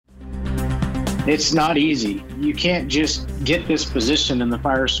It's not easy. You can't just get this position in the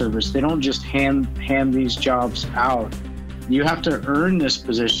fire service. They don't just hand these jobs out. You have to earn this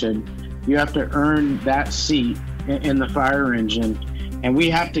position. You have to earn that seat in the fire engine, and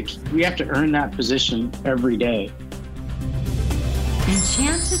we have to earn that position every day.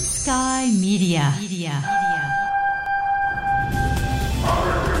 Enchanted Sky Media.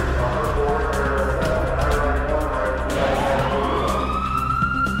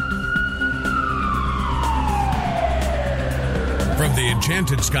 From the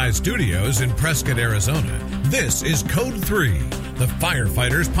Enchanted Sky Studios in Prescott, Arizona, this is Code 3, the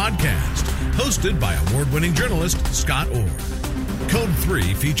Firefighters Podcast, hosted by award-winning journalist Scott Orr. Code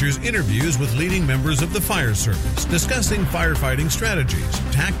 3 features interviews with leading members of the fire service, discussing firefighting strategies,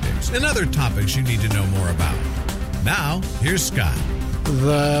 tactics, and other topics you need to know more about. Now, here's Scott.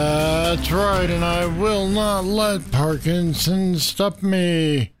 That's right, and I will not let Parkinson's stop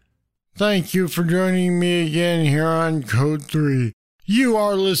me. Thank you for joining me again here on Code 3. You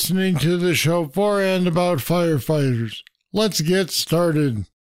are listening to the show for and about firefighters. Let's get started.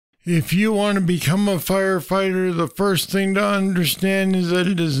 If you want to become a firefighter, the first thing to understand is that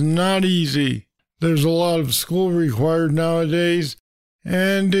it is not easy. There's a lot of school required nowadays,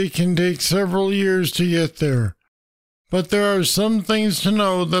 and it can take several years to get there. But there are some things to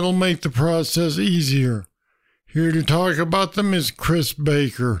know that'll make the process easier. Here to talk about them is Chris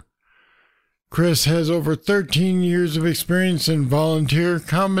Baker. Chris has over 13 years of experience in volunteer,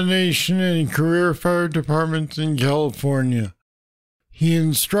 combination, and career fire departments in California. He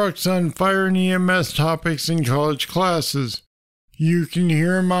instructs on fire and EMS topics in college classes. You can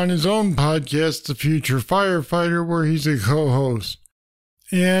hear him on his own podcast, The Future Firefighter, where he's a co-host.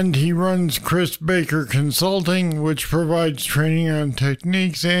 And he runs Chris Baker Consulting, which provides training on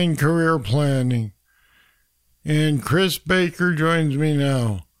techniques and career planning. And Chris Baker joins me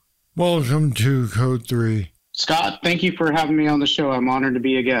now. Welcome to Code 3. Scott, thank you for having me on the show. I'm honored to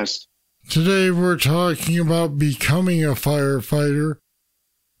be a guest. Today we're talking about becoming a firefighter.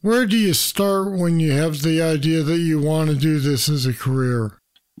 Where do you start when you have the idea that you want to do this as a career?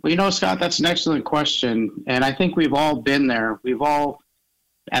 Well, Scott, that's an excellent question. And I think we've all been there. We've all,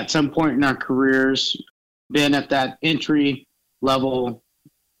 at some point in our careers, been at that entry level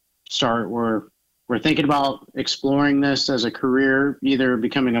start where we're thinking about exploring this as a career, either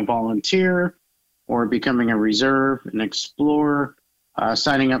becoming a volunteer or becoming a reserve, an explorer,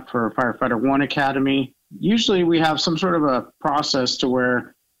 signing up for a Firefighter One Academy. Usually we have some sort of a process to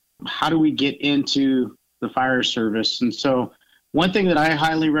where, how do we get into the fire service? And so one thing that I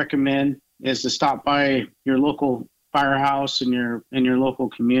highly recommend is to stop by your local firehouse in your local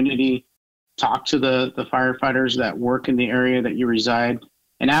community, talk to the firefighters that work in the area that you reside,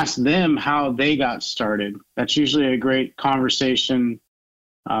 and ask them how they got started. That's usually a great conversation.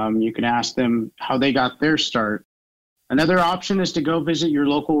 You can ask them how they got their start. Another option is to go visit your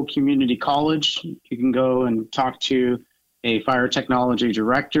local community college. You can go and talk to a fire technology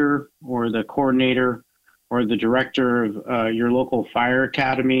director or the coordinator or the director of your local fire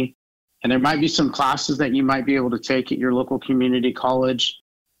academy. And there might be some classes that you might be able to take at your local community college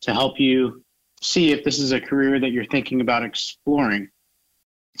to help you see if this is a career that you're thinking about exploring.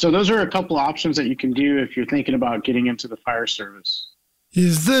 So those are a couple options that you can do if you're thinking about getting into the fire service.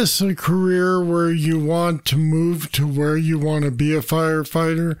 Is this a career where you want to move to where you want to be a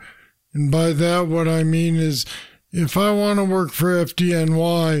firefighter? And by that, what I mean is, if I want to work for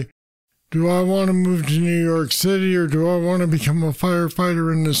FDNY, do I want to move to New York City, or do I want to become a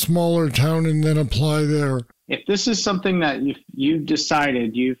firefighter in a smaller town and then apply there? If this is something that you've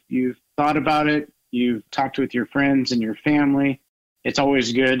decided, you've thought about it, you've talked with your friends and your family, it's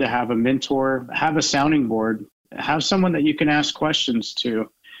always good to have a mentor, have a sounding board, have someone that you can ask questions to.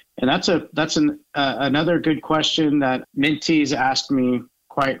 And that's another good question that mentees ask me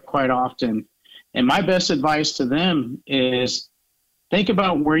quite often. And my best advice to them is think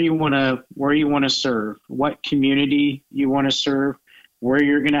about where you want to serve, what community you want to serve, where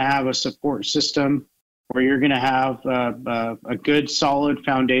you're going to have a support system, where you're going to have a good solid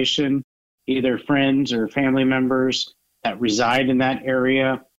foundation, either friends or family members that reside in that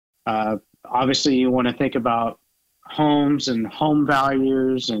area. Obviously, you want to think about homes and home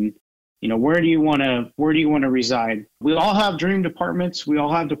values, and where do you want to reside. We all have dream departments. We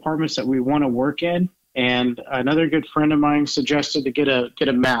all have departments that we want to work in. And another good friend of mine suggested to get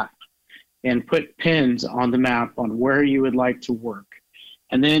a map and put pins on the map on where you would like to work.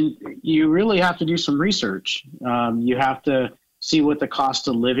 And then you really have to do some research. You have to see what the cost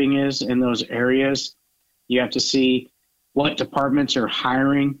of living is in those areas. You have to see what departments are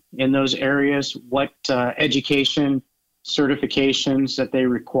hiring in those areas, what education certifications that they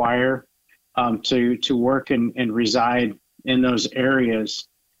require. to work and reside in those areas.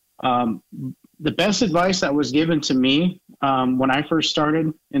 The best advice that was given to me when I first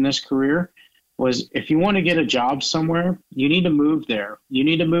started in this career was, if you want to get a job somewhere, you need to move there. You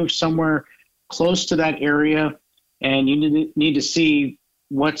need to move somewhere close to that area, and you need to see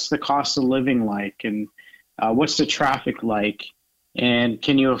what's the cost of living like, and what's the traffic like, and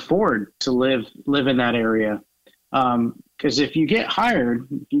can you afford to live in that area? Because if you get hired,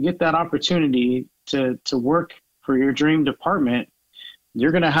 if you get that opportunity to work for your dream department,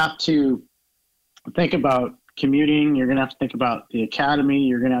 you're going to have to think about commuting. You're going to have to think about the academy.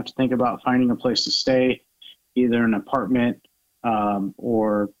 You're going to have to think about finding a place to stay, either an apartment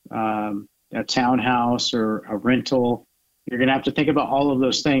or a townhouse or a rental. You're going to have to think about all of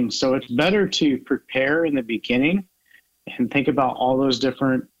those things. So it's better to prepare in the beginning and think about all those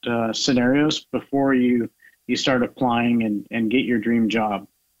different scenarios before you start applying and get your dream job.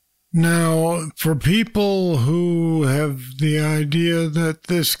 Now, for people who have the idea that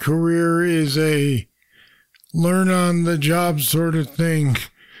this career is a learn-on-the-job sort of thing,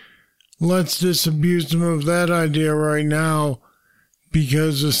 let's disabuse them of that idea right now,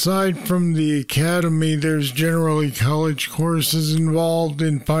 because aside from the academy, there's generally college courses involved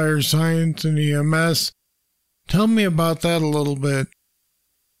in fire science and EMS. Tell me about that a little bit.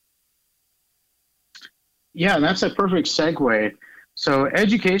 Yeah, that's a perfect segue. So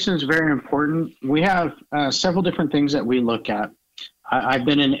education is very important. We have several different things that we look at. I've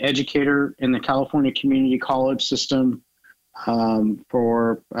been an educator in the California Community College system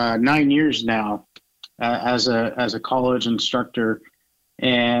for 9 years now as a college instructor.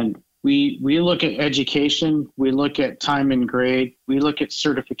 And we look at education, we look at time and grade, we look at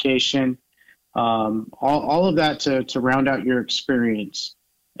certification, all of that to round out your experience.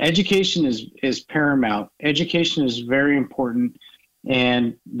 Education is paramount. Education is very important.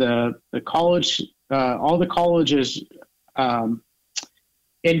 And the college, all the colleges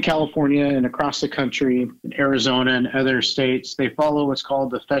in California and across the country, in Arizona and other states, they follow what's called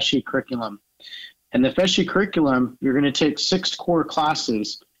the FESI curriculum. And the FESI curriculum, you're going to take 6 core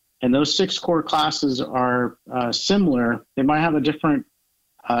classes, and those 6 core classes are similar. They might have a different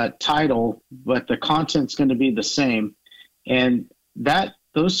title, but the content's going to be the same. And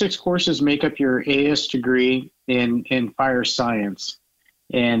those 6 courses make up your AS degree in fire science.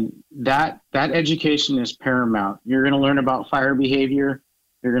 And that education is paramount. You're going to learn about fire behavior.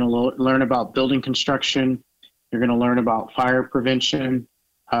 You're going to learn about building construction. You're going to learn about fire prevention,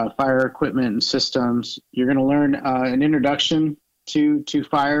 fire equipment and systems. You're going to learn an introduction to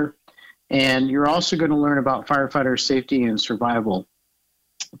fire. And you're also going to learn about firefighter safety and survival.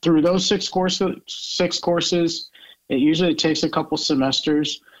 Through those 6 courses, it usually takes a couple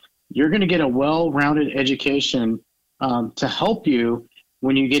semesters. You're going to get a well-rounded education to help you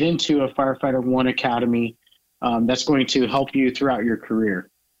when you get into a Firefighter One Academy. That's going to help you throughout your career.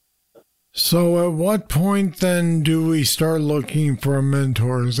 So at what point then do we start looking for a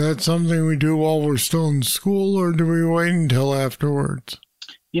mentor? Is that something we do while we're still in school, or do we wait until afterwards?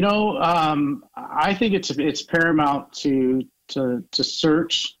 I think it's paramount to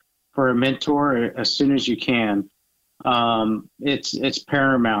search for a mentor as soon as you can. It's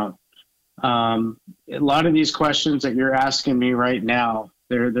paramount. A lot of these questions that you're asking me right now,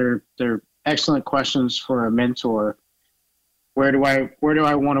 they're excellent questions for a mentor. Where do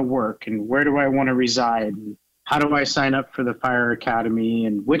I want to work, and where do I want to reside? And how do I sign up for the fire academy,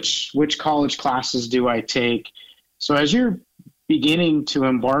 and which college classes do I take? So as you're beginning to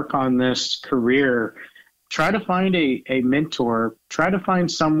embark on this career, try to find a mentor. Try to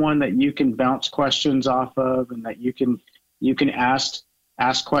find someone that you can bounce questions off of, and that you can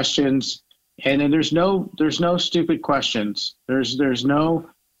ask questions. And then there's no stupid questions. There's no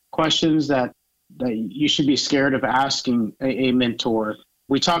questions that you should be scared of asking a mentor.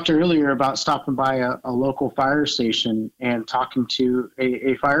 We talked earlier about stopping by a local fire station and talking to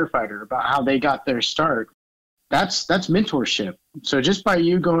a firefighter about how they got their start. That's mentorship. So just by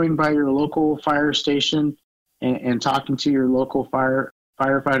you going by your local fire station and talking to your local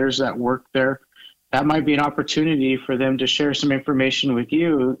firefighters that work there, that might be an opportunity for them to share some information with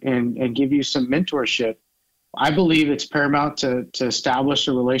you and give you some mentorship. I believe it's paramount to establish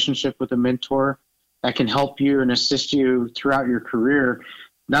a relationship with a mentor that can help you and assist you throughout your career.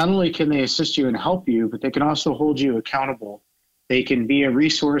 Not only can they assist you and help you, but they can also hold you accountable. They can be a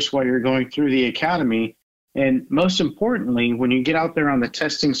resource while you're going through the academy. And most importantly, when you get out there on the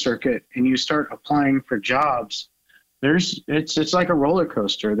testing circuit and you start applying for jobs, it's like a roller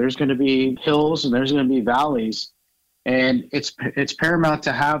coaster. There's going to be hills and there's going to be valleys. And it's paramount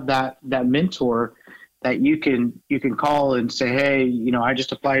to have that mentor that you can call and say, hey, I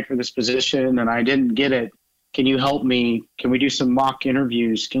just applied for this position and I didn't get it. Can you help me? Can we do some mock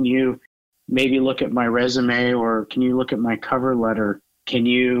interviews? Can you maybe look at my resume, or can you look at my cover letter? Can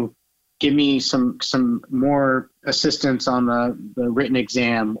you give me some more assistance on the written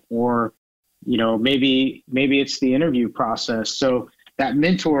exam, or maybe it's the interview process. So that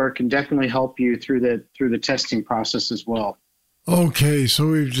mentor can definitely help you through the testing process as well. Okay, so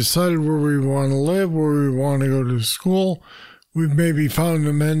we've decided where we want to live, where we want to go to school. We've maybe found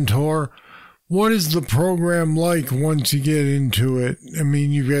a mentor. What is the program like once you get into it? I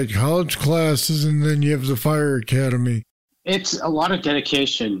mean, you've got college classes and then you have the fire academy. It's a lot of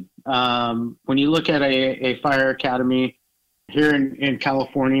dedication. When you look at a fire academy here in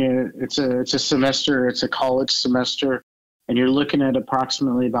California, it's a semester, it's a college semester, and you're looking at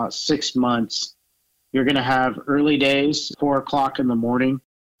approximately about 6 months. You're going to have early days, 4 o'clock in the morning,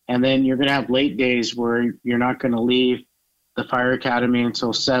 and then you're going to have late days where you're not going to leave the fire academy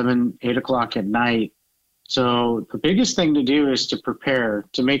until 7, 8 o'clock at night. So the biggest thing to do is to prepare,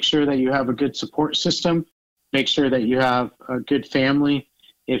 to make sure that you have a good support system, make sure that you have a good family.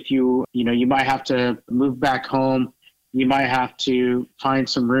 If you might have to move back home, you might have to find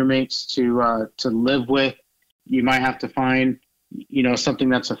some roommates to live with. You might have to find, something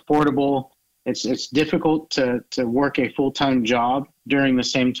that's affordable. It's difficult to work a full-time job during the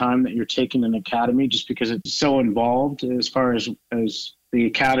same time that you're taking an academy, just because it's so involved as far as the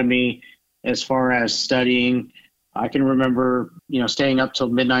academy, as far as studying. I can remember, staying up till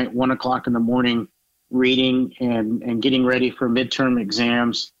midnight, 1 o'clock in the morning, reading and getting ready for midterm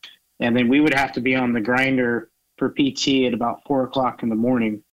exams. And then we would have to be on the grinder for PT at about 4 o'clock in the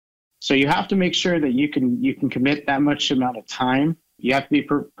morning. So you have to make sure that you can commit that much amount of time. You have to be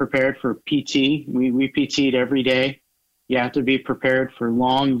prepared for PT. We PT'd every day. You have to be prepared for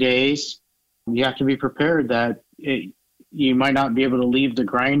long days. You have to be prepared that you might not be able to leave the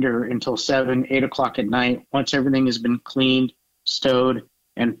grinder until 7, 8 o'clock at night once everything has been cleaned, stowed,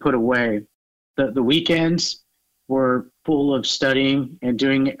 and put away. The weekends were full of studying and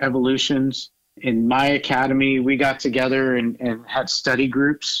doing evolutions. In my academy, we got together and had study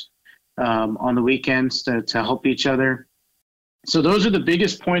groups on the weekends to help each other. So those are the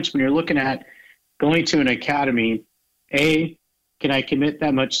biggest points when you're looking at going to an academy. A, can I commit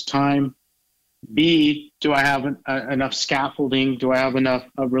that much time? B, do I have enough scaffolding? Do I have enough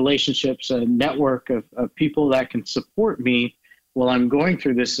relationships, a network of people that can support me while I'm going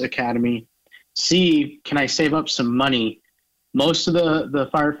through this academy? C, can I save up some money? Most of the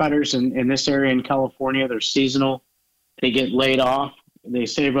firefighters in this area in California, they're seasonal. They get laid off. They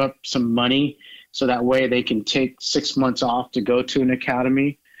save up some money so that way they can take 6 months off to go to an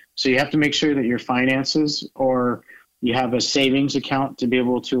academy. So you have to make sure that your finances, or you have a savings account to be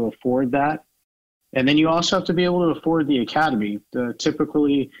able to afford that. And then you also have to be able to afford the academy.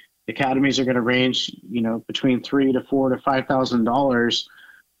 Typically, academies are going to range, between $3,000 to $4,000 to $5,000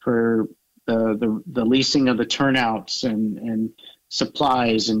 for the leasing of the turnouts and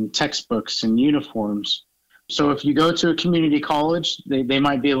supplies and textbooks and uniforms. So if you go to a community college, they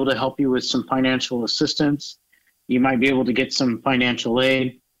might be able to help you with some financial assistance. You might be able to get some financial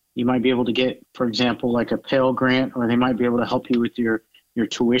aid. You might be able to get, for example, like a Pell Grant, or they might be able to help you with your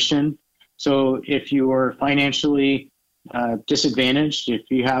tuition. So if you are financially disadvantaged, if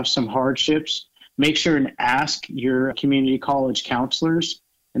you have some hardships, make sure and ask your community college counselors,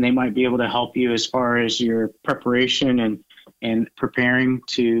 and they might be able to help you as far as your preparation and preparing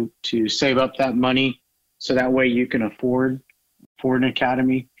to save up that money, so that way you can afford an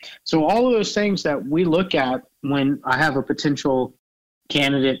academy. So all of those things that we look at when I have a potential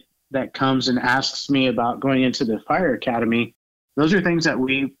candidate that comes and asks me about going into the fire academy, those are things that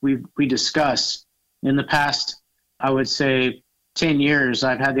we discuss. In the past, I would say 10 years,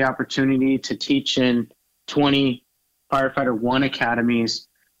 I've had the opportunity to teach in 20 Firefighter 1 academies.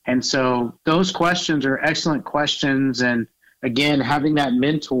 And so those questions are excellent questions. And again, having that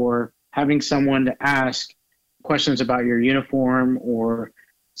mentor, having someone to ask questions about your uniform or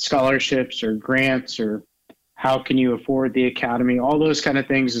scholarships or grants or how can you afford the academy, all those kind of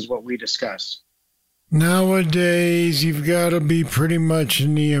things is what we discuss. Nowadays, you've got to be pretty much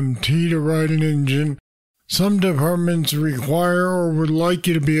an EMT to ride an engine. Some departments require or would like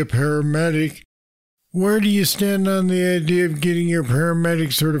you to be a paramedic. Where do you stand on the idea of getting your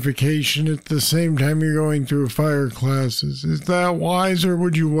paramedic certification at the same time you're going through fire classes? Is that wise, or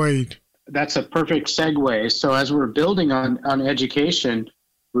would you wait? That's a perfect segue. So as we're building on education,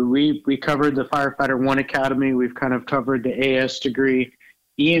 we covered the Firefighter 1 Academy. We've kind of covered the AS degree.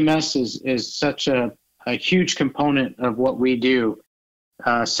 EMS is such a huge component of what we do.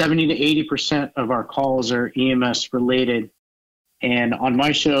 70 to 80% of our calls are EMS related. And on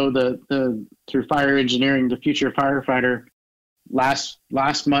my show, the through Fire Engineering, the Future Firefighter, last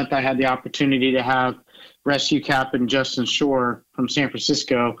month I had the opportunity to have Rescue Captain Justin Shore from San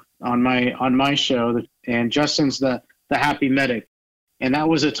Francisco on my show, and Justin's the happy medic. And that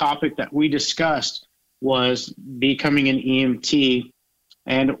was a topic that we discussed, was becoming an EMT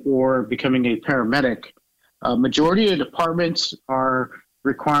and or becoming a paramedic. Majority of departments are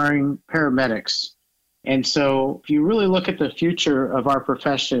requiring paramedics. And so if you really look at the future of our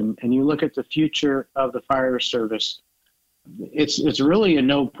profession and you look at the future of the fire service, it's really a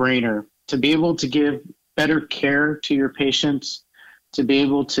no-brainer to be able to give better care to your patients, to be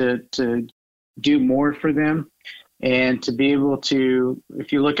able to do more for them, and to be able to,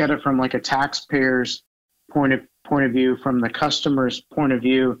 if you look at it from like a taxpayer's point of view, from the customer's point of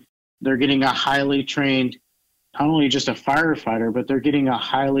view, they're getting a highly trained, not only just a firefighter, but they're getting a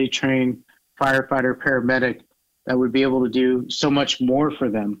highly trained firefighter paramedic that would be able to do so much more for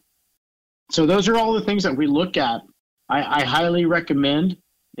them. So those are all the things that we look at. I highly recommend,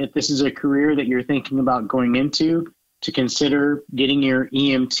 if this is a career that you're thinking about going into, to consider getting your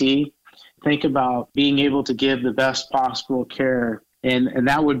EMT. Think about being able to give the best possible care. And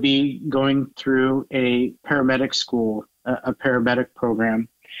that would be going through a paramedic school, a paramedic program.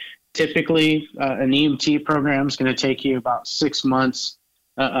 Typically, an EMT program is going to take you about 6 months.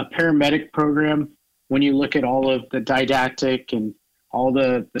 A paramedic program, when you look at all of the didactic and all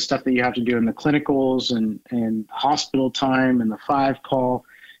the stuff that you have to do in the clinicals and hospital time and the 5-call,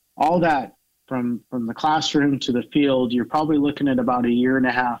 all that from the classroom to the field, you're probably looking at about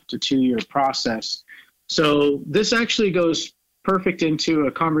 1.5 to 2 year process. So this actually goes perfect into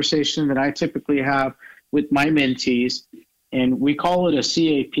a conversation that I typically have with my mentees, and we call it a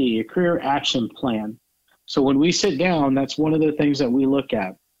CAP, a career action plan. So when we sit down, that's one of the things that we look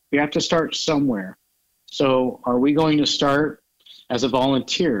at. We have to start somewhere. So are we going to start as a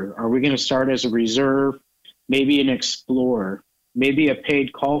volunteer? Are we going to start as a reserve, maybe an explorer, maybe a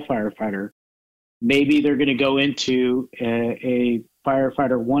paid call firefighter? Maybe they're going to go into a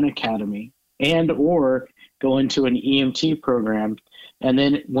Firefighter 1 Academy and or go into an EMT program. And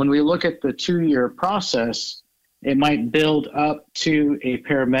then when we look at the 2 year process, it might build up to a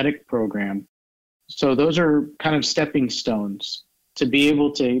paramedic program. So those are kind of stepping stones to be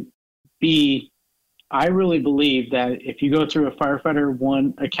able to be. I really believe that if you go through a Firefighter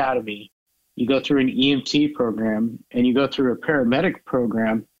 1 Academy, you go through an EMT program, and you go through a paramedic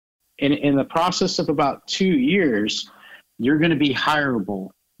program, in the process of about 2 years, you're going to be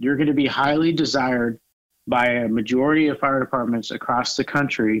hireable. You're going to be highly desired by a majority of fire departments across the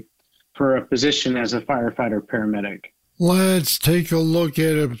country for a position as a firefighter paramedic. Let's take a look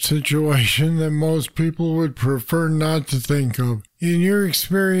at a situation that most people would prefer not to think of. In your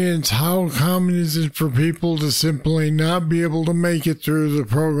experience, how common is it for people to simply not be able to make it through the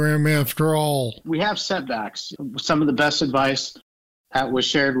program after all? We have setbacks. Some of the best advice that was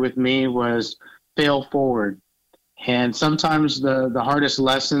shared with me was fail forward. And sometimes the hardest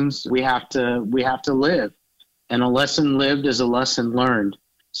lessons we have to live. And a lesson lived is a lesson learned.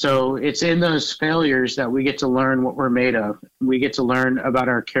 So it's in those failures that we get to learn what we're made of. We get to learn about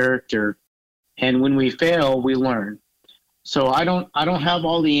our character. And when we fail, we learn. So I don't have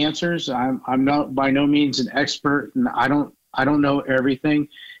all the answers. I'm not by no means an expert, and I don't know everything.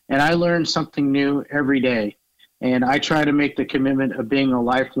 And I learn something new every day. And I try to make the commitment of being a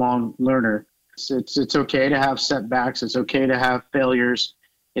lifelong learner. It's okay to have setbacks. It's okay to have failures.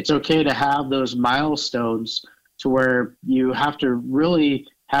 It's okay to have those milestones to where you have to really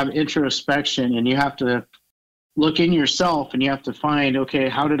have introspection, and you have to look in yourself, and you have to find, okay,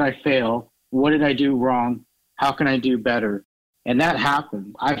 how did I fail? What did I do wrong? How can I do better? And that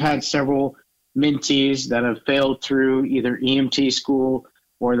happened. I've had several mentees that have failed through either EMT school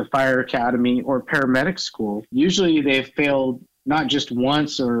or the fire academy or paramedic school. Usually they've failed not just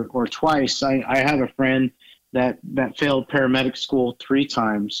once or twice. I have a friend that failed paramedic school 3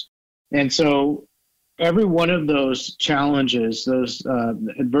 times. And so every one of those challenges, those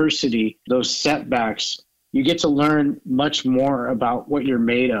adversity, those setbacks, you get to learn much more about what you're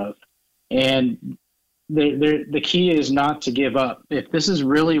made of. And the key is not to give up. If this is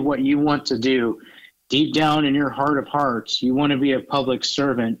really what you want to do, deep down in your heart of hearts, you want to be a public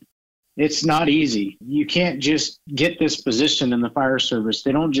servant, it's not easy. You can't just get this position in the fire service.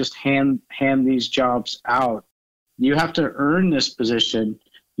 They don't just hand these jobs out. You have to earn this position.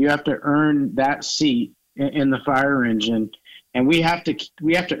 You have to earn that seat in the fire engine, and we have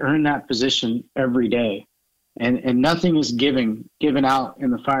to earn that position every day. And nothing is given out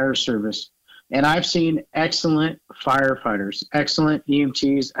in the fire service. And I've seen excellent firefighters, excellent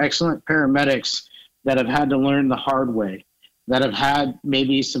EMTs, excellent paramedics that have had to learn the hard way, that have had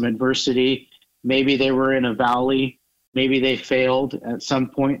maybe some adversity. Maybe they were in a valley. Maybe they failed at some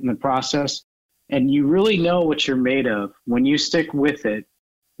point in the process. And you really know what you're made of when you stick with it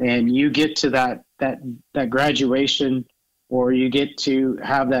and you get to that graduation, or you get to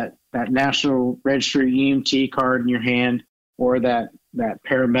have that National Registry EMT card in your hand, or that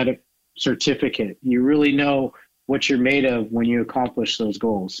paramedic certificate. You really know what you're made of when you accomplish those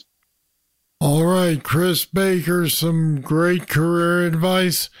goals. All right, Chris Baker, some great career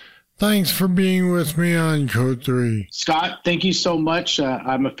advice. Thanks for being with me on Code 3. Scott, thank you so much.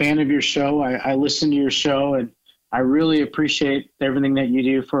 I'm a fan of your show. I listen to your show, and I really appreciate everything that you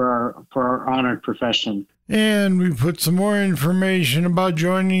do for our honored profession. And we put some more information about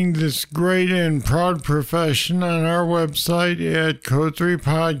joining this great and proud profession on our website at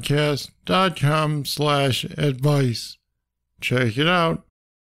code3podcast.com/advice. Check it out.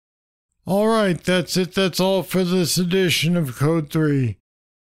 All right, that's it. That's all for this edition of Code 3.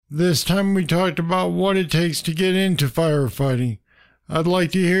 This time we talked about what it takes to get into firefighting. I'd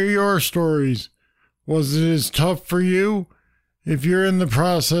like to hear your stories. Was it as tough for you? If you're in the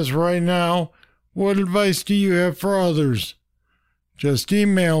process right now, what advice do you have for others? Just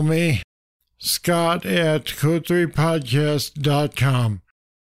email me, scott@code3podcast.com,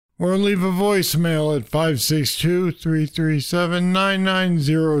 or leave a voicemail at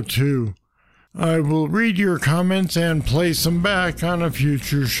 562-337-9902. I will read your comments and play some back on a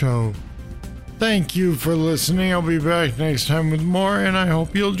future show. Thank you for listening. I'll be back next time with more, and I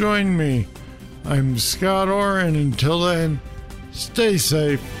hope you'll join me. I'm Scott Orr, and until then, stay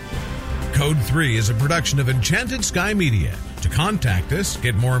safe. Code 3 is a production of Enchanted Sky Media. To contact us,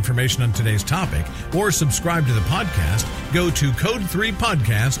 get more information on today's topic, or subscribe to the podcast, go to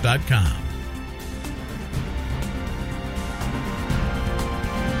code3podcast.com.